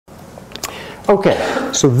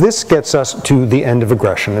Okay, so this gets us to the end of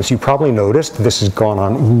aggression. As you probably noticed, this has gone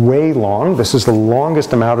on way long. This is the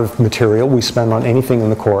longest amount of material we spend on anything in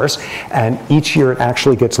the course, and each year it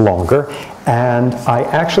actually gets longer, and I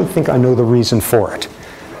actually think I know the reason for it.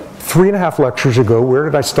 3.5 lectures ago, where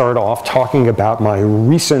did I start off talking about my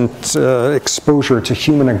recent exposure to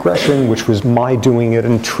human aggression, which was my doing it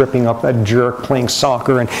and tripping up that jerk playing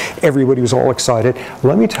soccer, and everybody was all excited.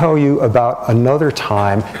 Let me tell you about another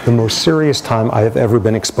time, the most serious time I have ever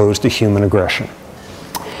been exposed to human aggression.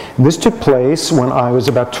 This took place when I was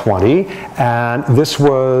about 20, and this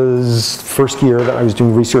was the first year that I was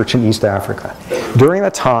doing research in East Africa. During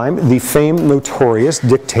that time, the famed notorious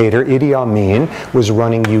dictator Idi Amin was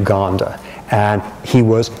running Uganda, and he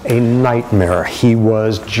was a nightmare. He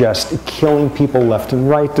was just killing people left and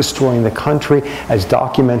right, destroying the country, as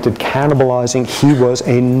documented, cannibalizing. He was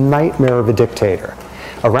a nightmare of a dictator.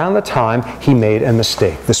 Around the time, he made a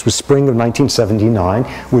mistake. This was spring of 1979,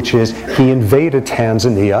 which is he invaded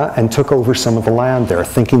Tanzania and took over some of the land there,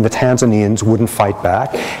 thinking the Tanzanians wouldn't fight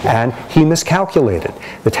back, and he miscalculated.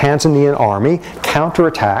 The Tanzanian army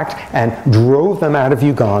counterattacked and drove them out of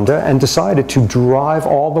Uganda and decided to drive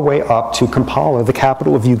all the way up to Kampala, the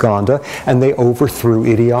capital of Uganda, and they overthrew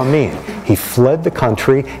Idi Amin. He fled the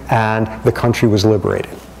country, and the country was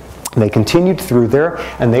liberated. They continued through there,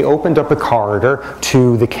 and they opened up a corridor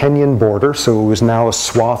to the Kenyan border, so it was now a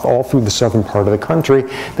swath all through the southern part of the country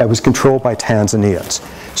that was controlled by Tanzanians.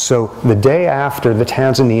 So the day after the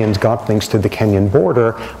Tanzanians got things to the Kenyan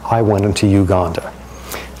border, I went into Uganda.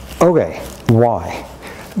 Okay, why?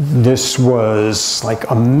 This was like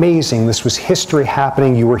amazing. This was history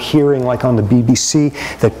happening. You were hearing, like on the BBC,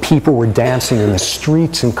 that people were dancing in the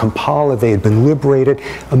streets in Kampala. They had been liberated.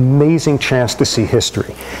 Amazing chance to see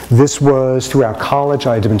history. This was throughout college.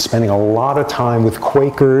 I had been spending a lot of time with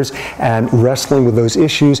Quakers and wrestling with those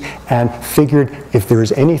issues, and figured if there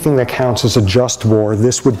is anything that counts as a just war,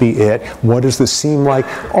 this would be it. What does this seem like?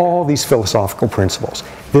 All these philosophical principles.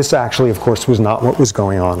 This actually, of course, was not what was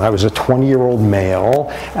going on. I was a 20-year-old male,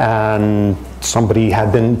 and somebody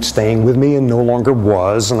had been staying with me and no longer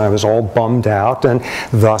was, and I was all bummed out, and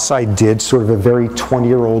thus I did sort of a very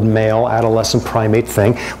 20-year-old male adolescent primate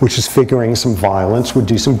thing, which is figuring some violence would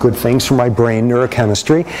do some good things for my brain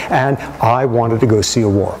neurochemistry, and I wanted to go see a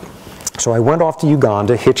war. So I went off to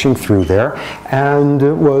Uganda, hitching through there, and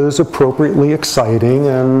it was appropriately exciting,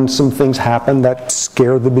 and some things happened that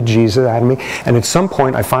scared the bejesus out of me. And at some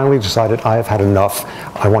point, I finally decided I have had enough.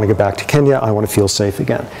 I want to get back to Kenya. I want to feel safe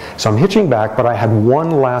again. So I'm hitching back, but I had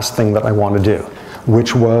one last thing that I want to do,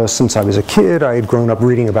 which was, since I was a kid, I had grown up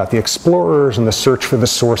reading about the explorers and the search for the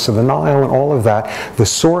source of the Nile and all of that. The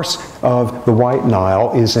source of the White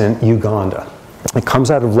Nile is in Uganda. It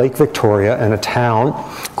comes out of Lake Victoria in a town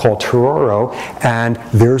called Tororo, and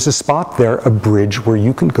there's a spot there, a bridge where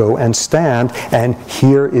you can go and stand, and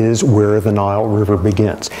here is where the Nile River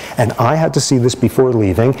begins. And I had to see this before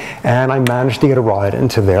leaving, and I managed to get a ride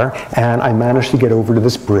into there, and I managed to get over to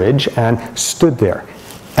this bridge and stood there.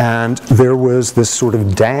 And there was this sort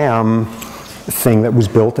of dam thing that was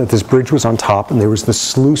built, that this bridge was on top, and there was this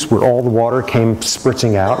sluice where all the water came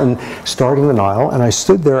spritzing out and starting the Nile. And I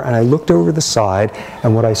stood there and I looked over the side,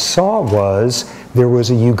 and what I saw was there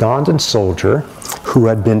was a Ugandan soldier who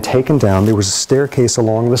had been taken down. There was a staircase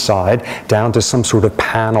along the side down to some sort of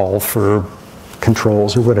panel for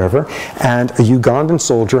controls or whatever, and a Ugandan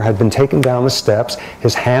soldier had been taken down the steps,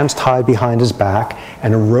 his hands tied behind his back,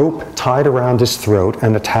 and a rope tied around his throat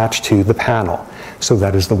and attached to the panel, so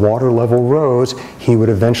that as the water level rose, he would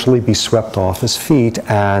eventually be swept off his feet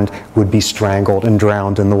and would be strangled and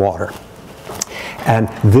drowned in the water. And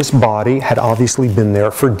this body had obviously been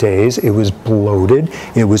there for days. It was bloated.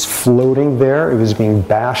 It was floating there. It was being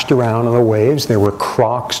bashed around in the waves. There were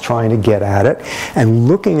crocs trying to get at it. And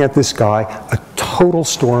looking at this guy, a total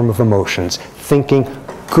storm of emotions, thinking,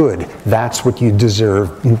 good, that's what you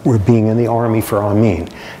deserve, we're being in the army for Amin.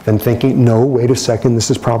 Then thinking, no, wait a second, this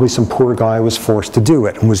is probably some poor guy who was forced to do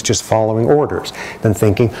it and was just following orders. Then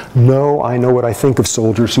thinking, no, I know what I think of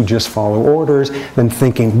soldiers who just follow orders. Then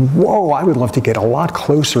thinking, whoa, I would love to get a lot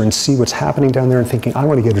closer and see what's happening down there, and thinking, I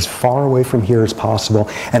want to get as far away from here as possible.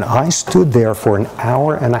 And I stood there for an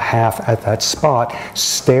hour and a half at that spot,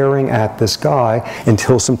 staring at this guy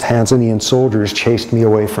until some Tanzanian soldiers chased me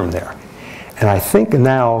away from there. And I think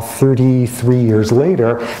now, 33 years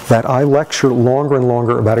later, that I lecture longer and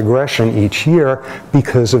longer about aggression each year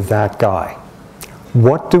because of that guy.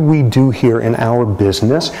 What do we do here in our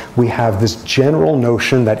business? We have this general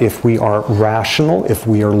notion that if we are rational, if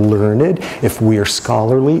we are learned, if we are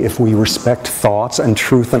scholarly, if we respect thoughts and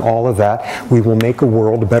truth and all of that, we will make a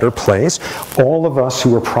world a better place. All of us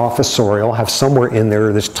who are professorial have somewhere in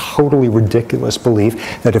there this totally ridiculous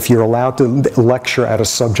belief that if you're allowed to lecture at a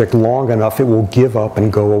subject long enough, it will give up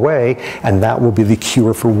and go away, and that will be the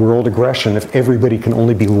cure for world aggression. If everybody can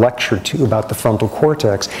only be lectured to about the frontal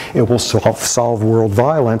cortex, it will solve world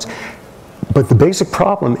violence. But the basic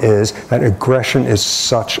problem is that aggression is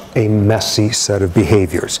such a messy set of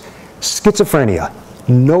behaviors. Schizophrenia,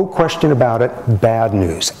 no question about it, bad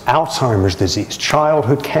news. Alzheimer's disease,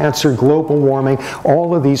 childhood cancer, global warming,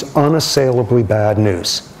 all of these unassailably bad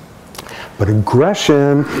news. But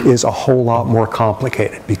aggression is a whole lot more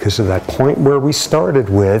complicated because of that point where we started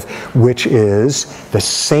with, which is the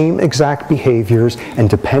same exact behaviors, and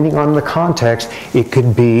depending on the context, it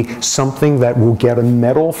could be something that will get a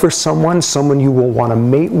medal for someone you will want to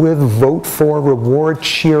mate with, vote for, reward,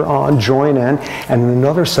 cheer on, join in, and in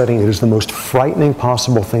another setting, it is the most frightening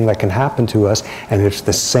possible thing that can happen to us, and it's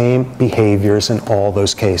the same behaviors in all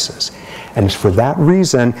those cases. And it's for that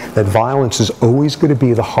reason that violence is always going to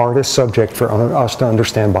be the hardest subject for us to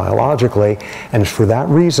understand biologically, and it's for that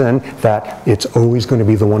reason that it's always going to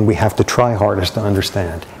be the one we have to try hardest to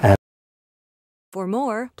understand. And for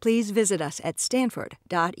more, please visit us at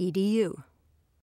stanford.edu.